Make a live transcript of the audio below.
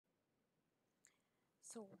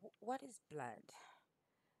So, what is blood?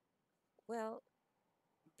 Well,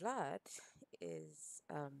 blood is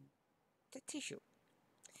the tissue.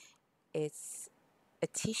 It's a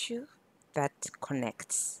tissue that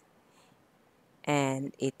connects,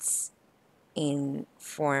 and it's in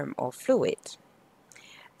form of fluid.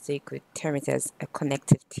 So you could term it as a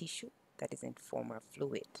connective tissue that is in form of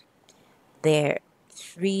fluid. There are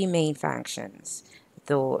three main functions,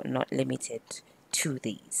 though not limited to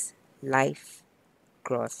these: life,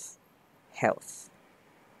 growth, health.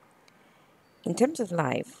 In terms of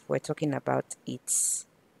life, we're talking about its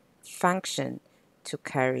function to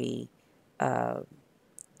carry uh,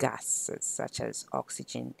 gases such as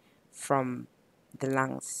oxygen from the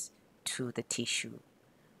lungs to the tissue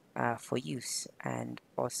for use, and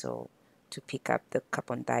also to pick up the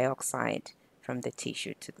carbon dioxide from the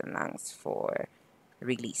tissue to the lungs for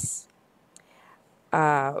release.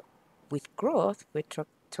 Uh, with growth, we're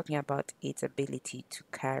talking about its ability to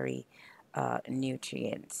carry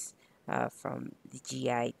nutrients from the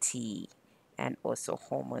GIT and also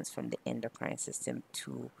hormones from the endocrine system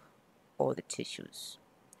to all the tissues,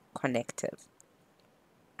 connective.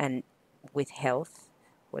 And with health,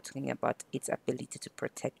 we're talking about its ability to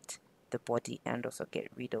protect the body and also get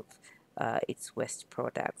rid of its waste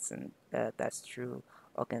products, and that's through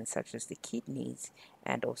organs such as the kidneys.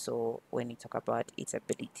 And also, when you talk about its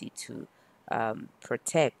ability to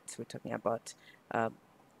protect, we're talking about um,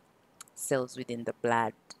 cells within the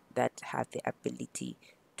blood that have the ability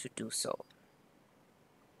to do so.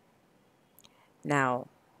 Now,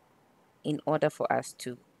 in order for us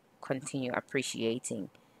to continue appreciating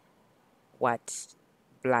what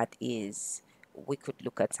blood is, we could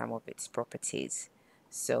look at some of its properties.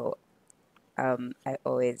 So I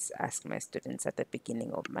always ask my students at the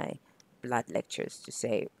beginning of my blood lectures to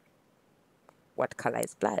say, what color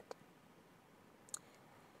is blood?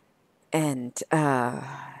 And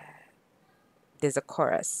there's a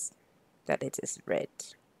chorus that it is red.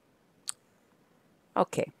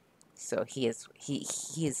 Okay, so here's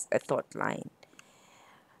a thought line.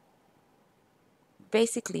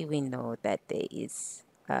 Basically, we know that there is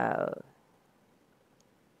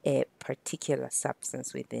a particular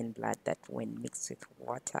substance within blood that when mixed with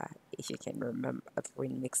water, if you can remember,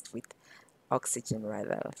 when mixed with oxygen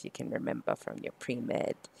rather, if you can remember from your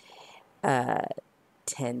pre-med, uh,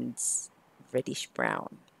 turns reddish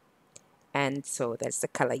brown. And so that's the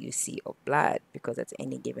color you see of blood, because at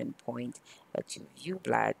any given point that you view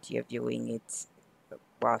blood, you're viewing it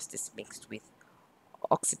whilst it's mixed with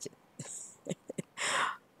oxygen.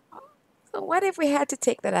 So what if we had to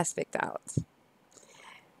take that aspect out?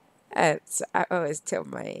 So I always tell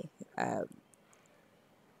my um,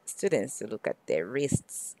 students to look at their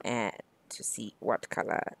wrists and to see what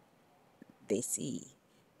color they see.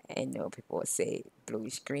 And people say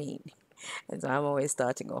bluish green. And so I'm always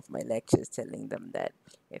starting off my lectures telling them that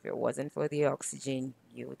if it wasn't for the oxygen,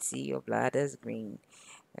 you would see your blood as green.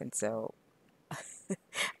 And so,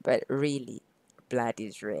 but really, blood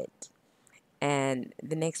is red. And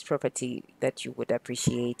the next property that you would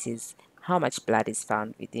appreciate is how much blood is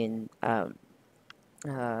found within a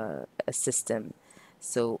system.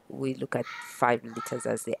 So we look at 5 liters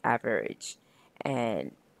as the average,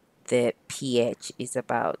 and the pH is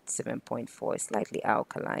about 7.4, slightly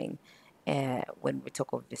alkaline. When we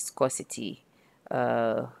talk of viscosity,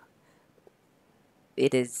 uh,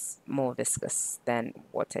 it is more viscous than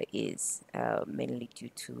water is, mainly due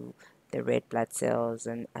to the red blood cells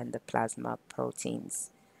and the plasma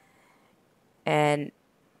proteins. And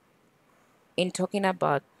in talking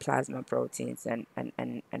about plasma proteins and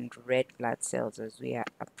red blood cells, as we are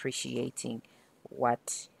appreciating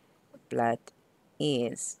what blood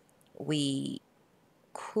is, we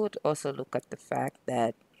could also look at the fact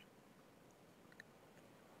that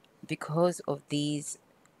because of these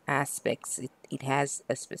aspects, it has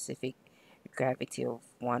a specific gravity of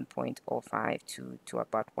 1.05 to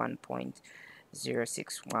about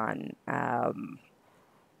 1.061,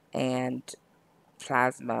 and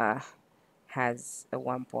plasma has a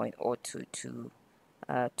 1.022 to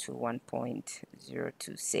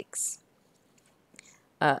 1.026.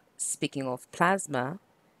 Speaking of plasma,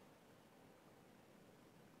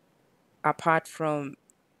 apart from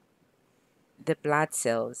the blood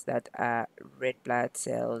cells that are red blood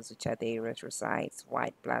cells, which are the erythrocytes,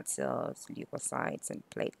 white blood cells, leukocytes, and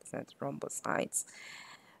platelets and thrombocytes,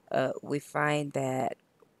 we find that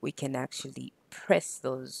we can actually press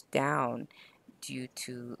those down due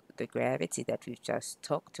to the gravity that we've just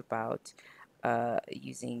talked about,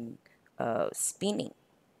 using spinning.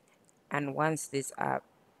 And once these are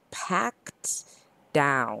packed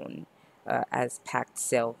down as packed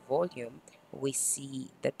cell volume, we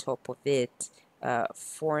see the top of it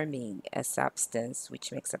forming a substance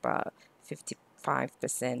which makes about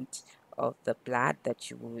 55% of the blood that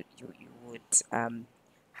you would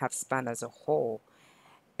have spun as a whole.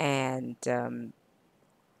 And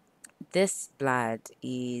this blood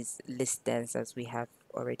is less dense, as we have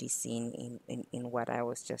already seen in what I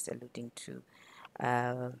was just alluding to,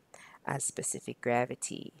 uh, as specific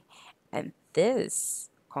gravity. And this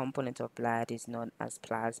component of blood is known as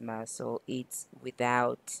plasma, so it's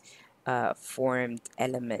without formed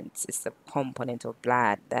elements. It's a component of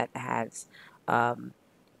blood that has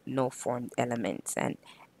no formed elements. And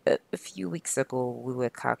a few weeks ago, we were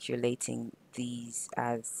calculating these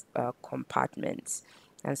as compartments.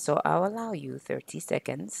 And so I'll allow you 30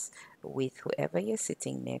 seconds with whoever you're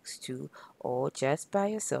sitting next to or just by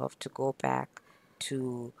yourself to go back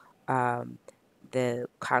to the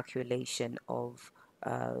calculation of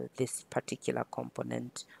this particular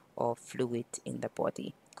component of fluid in the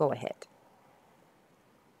body. Go ahead.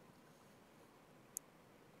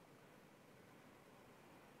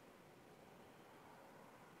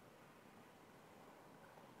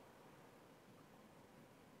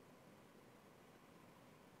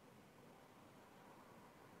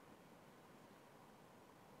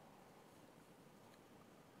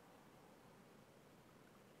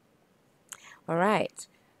 All right.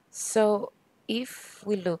 So if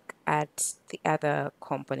we look at the other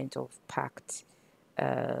component of packed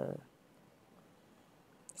uh,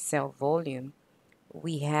 cell volume,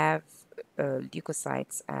 we have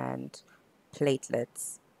leukocytes and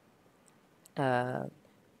platelets uh,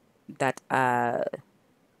 that are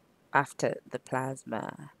after the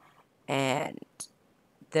plasma, and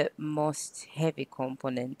the most heavy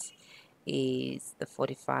component is the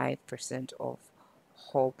 45% of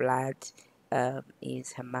whole blood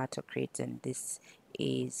is hematocrit, and this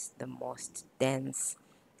is the most dense,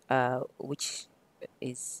 which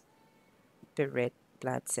is the red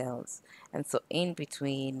blood cells. And so in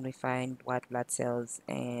between we find white blood cells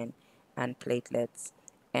and platelets,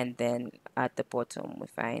 and then at the bottom we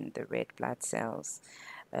find the red blood cells.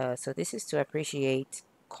 So this is to appreciate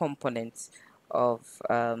components of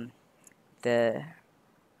the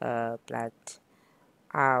blood.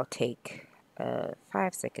 I'll take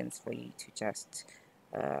 5 seconds for you to just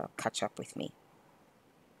catch up with me.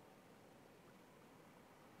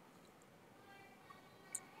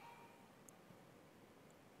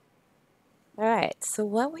 All right, so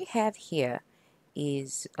what we have here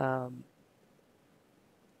is a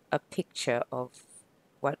picture of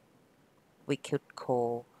what we could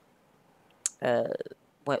call uh,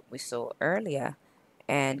 what we saw earlier,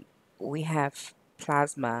 and we have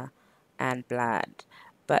plasma and blood.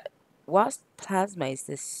 But whilst plasma is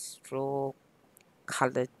this straw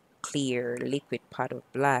colored, clear, liquid part of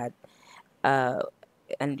blood, uh,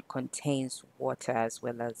 and contains water as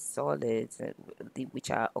well as solids,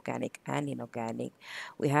 which are organic and inorganic,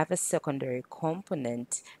 we have a secondary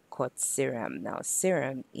component called serum. Now,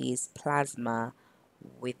 serum is plasma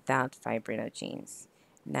without fibrinogens.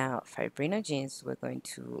 Now, fibrinogens we're going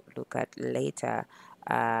to look at later,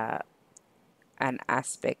 uh, an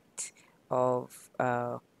aspect of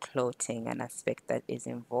clotting, an aspect that is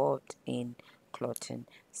involved in clotting.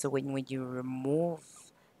 So when you remove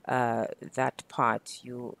that part,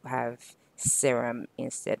 you have serum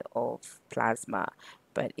instead of plasma.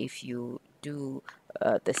 But if you do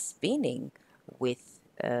the spinning with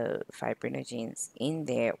fibrinogens in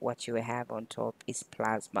there, what you have on top is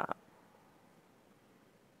plasma.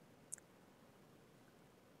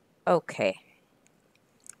 Okay,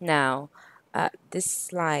 now this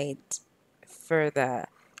slide further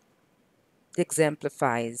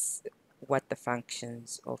exemplifies what the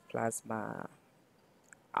functions of plasma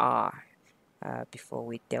are before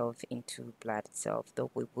we delve into blood itself,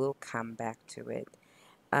 though we will come back to it.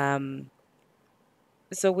 Um,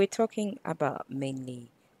 so we're talking about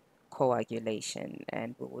mainly coagulation,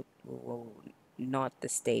 and we will not the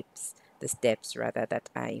steps rather that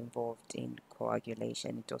are involved in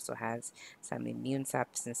coagulation. It also has some immune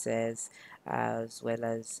substances as well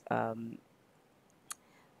as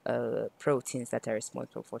proteins that are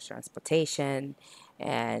responsible for transportation,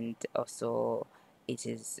 and also it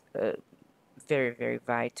is very, very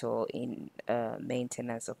vital in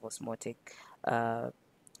maintenance of osmotic uh,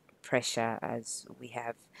 pressure, as we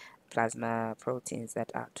have plasma proteins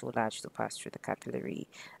that are too large to pass through the capillary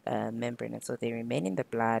membrane, and so they remain in the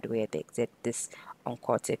blood where they exert this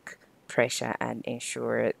oncotic pressure and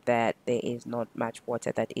ensure that there is not much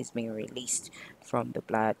water that is being released from the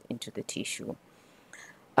blood into the tissue.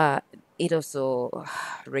 Uh, it also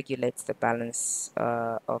regulates the balance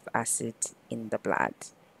of acid in the blood.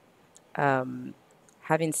 Um,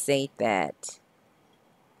 Having said that,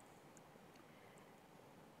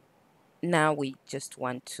 Now we just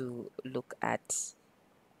want to look at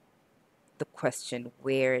the question,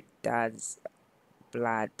 where does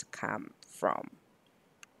blood come from?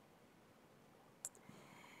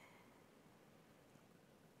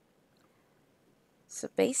 So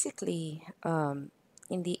basically,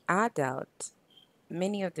 in the adult,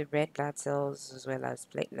 many of the red blood cells, as well as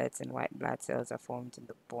platelets and white blood cells, are formed in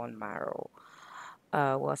the bone marrow.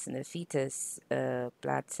 Whilst in the fetus,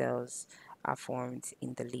 blood cells are formed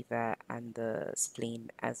in the liver and the spleen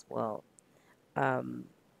as well.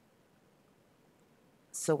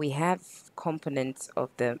 So we have components of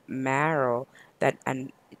the marrow that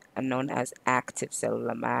are known as active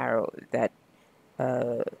cellular marrow that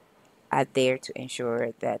are there to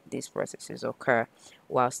ensure that these processes occur,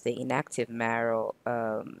 whilst the inactive marrow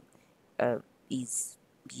uh, is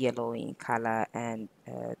yellow in color and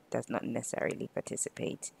does not necessarily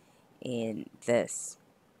participate in this.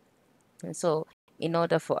 And so, in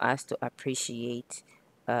order for us to appreciate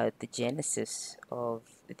the genesis of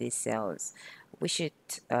these cells, we should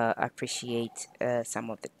appreciate some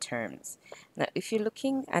of the terms. Now, if you're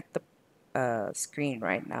looking at the screen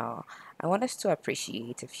right now, I want us to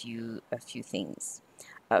appreciate a few things.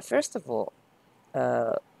 First of all,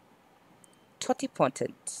 uh,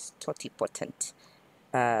 totipotent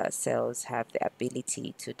cells have the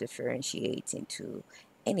ability to differentiate into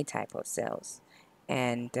any type of cells,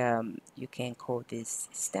 and you can call these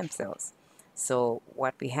stem cells. So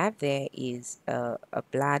what we have there is a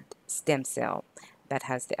blood stem cell that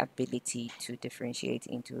has the ability to differentiate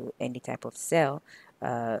into any type of cell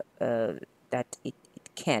that it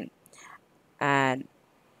can. And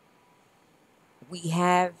we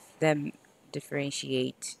have them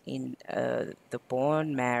differentiate in the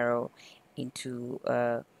bone marrow into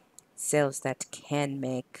cells that can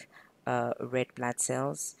make red blood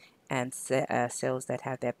cells, and cells that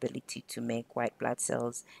have the ability to make white blood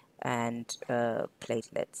cells and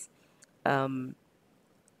platelets. Um,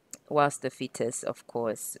 whilst the fetus, of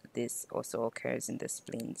course, this also occurs in the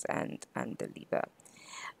spleens and the liver.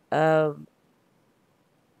 Um,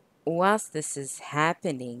 whilst this is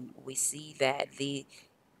happening, we see that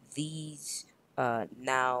these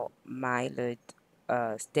now myeloid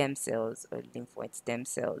stem cells or lymphoid stem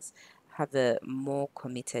cells have a more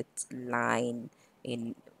committed line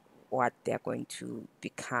in what they're going to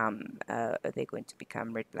become. Are they going to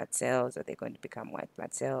become red blood cells? Are they going to become white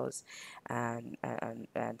blood cells? And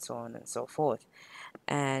so on and so forth.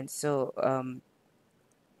 And so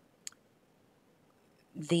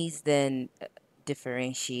these then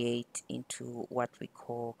differentiate into what we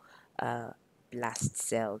call blast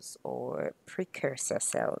cells or precursor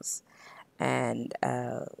cells. And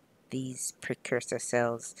these precursor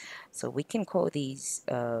cells, so we can call these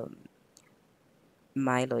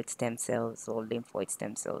myeloid stem cells or lymphoid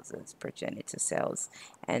stem cells as progenitor cells,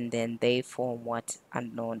 and then they form what are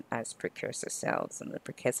known as precursor cells. And the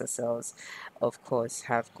precursor cells, of course,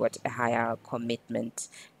 have got a higher commitment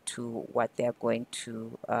to what they're going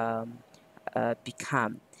to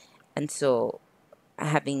become. And so,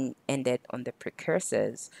 having ended on the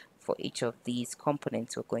precursors, for each of these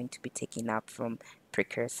components, we're going to be taking up from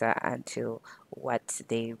precursor until what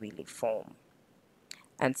they really form.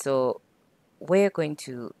 And so we're going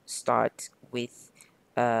to start with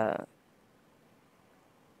uh,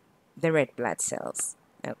 the red blood cells.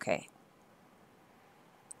 Okay,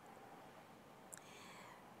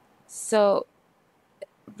 so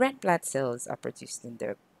red blood cells are produced in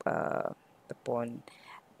the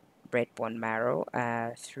red bone marrow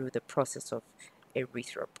through the process of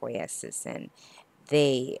erythropoiesis, and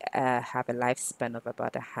they have a lifespan of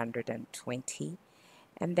about 120,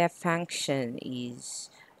 and their function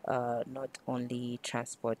is not only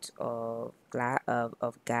transport of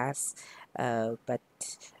gas, but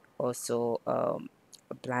also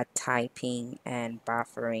blood typing and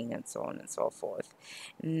buffering and so on and so forth.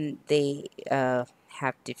 They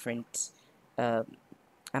have different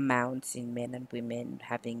amounts in men and women,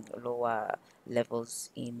 having lower levels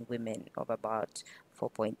in women of about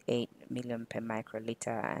 4.8 million per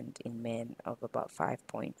microliter, and in men of about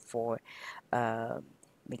 5.4 um,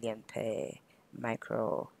 million per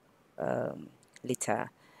micro liter,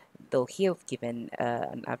 though here we've given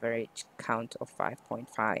an average count of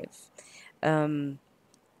 5.5. Um,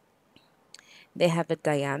 they have a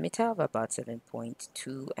diameter of about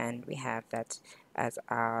 7.2, and we have that as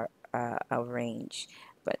our range.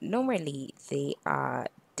 But normally they are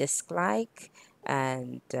disc-like,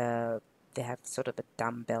 and they have sort of a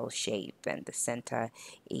dumbbell shape, and the center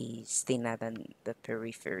is thinner than the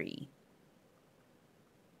periphery.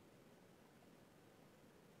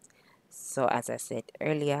 So as I said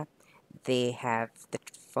earlier, They have the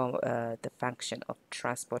function of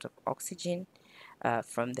transport of oxygen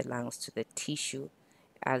from the lungs to the tissue,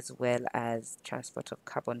 as well as transport of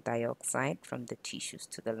carbon dioxide from the tissues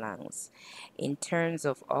to the lungs. In terms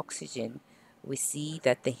of oxygen, we see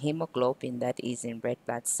that the hemoglobin that is in red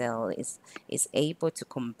blood cell is able to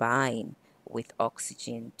combine with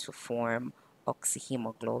oxygen to form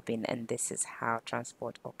oxyhemoglobin, and this is how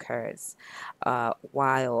transport occurs.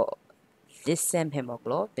 While this same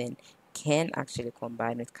hemoglobin can actually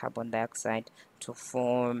combine with carbon dioxide to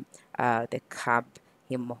form the carb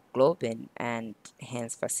hemoglobin, and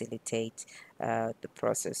hence facilitate the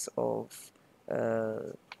process of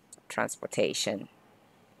transportation.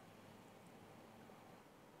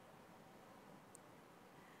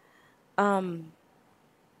 Um,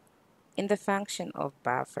 in the function of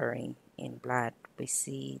buffering in blood, we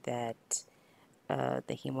see that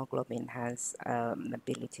the hemoglobin has an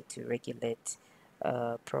ability to regulate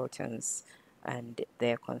protons and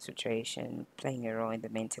their concentration, playing a role in the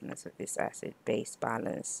maintenance of this acid-base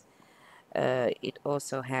balance. It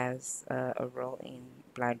also has a role in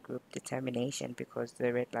blood group determination, because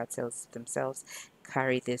the red blood cells themselves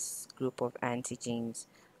carry this group of antigens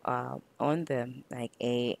on them, like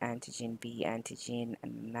A antigen, B antigen,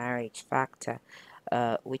 and marriage factor,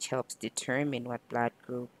 which helps determine what blood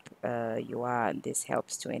group you are, and this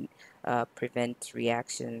helps to prevent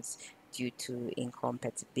reactions due to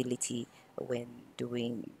incompatibility when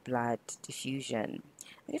doing blood diffusion.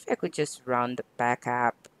 And if I could just round back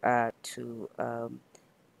up to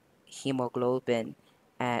hemoglobin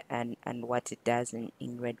and what it does in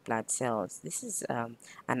red blood cells. This is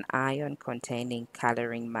an ion containing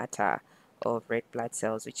coloring matter of red blood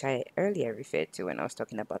cells, which I earlier referred to when I was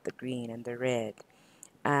talking about the green and the red.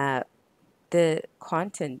 Uh, the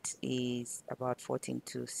content is about 14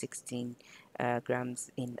 to 16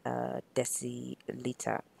 grams in a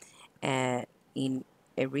deciliter. And in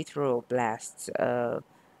erythroblasts,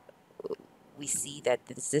 we see that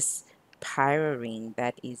there's this pyrorine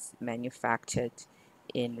that is manufactured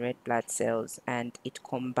in red blood cells, and it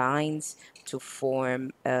combines to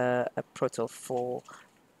form a proto,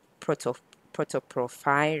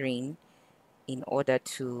 protoporphyrin in order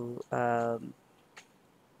to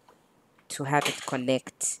have it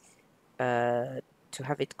connect uh, to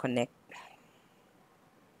have it connect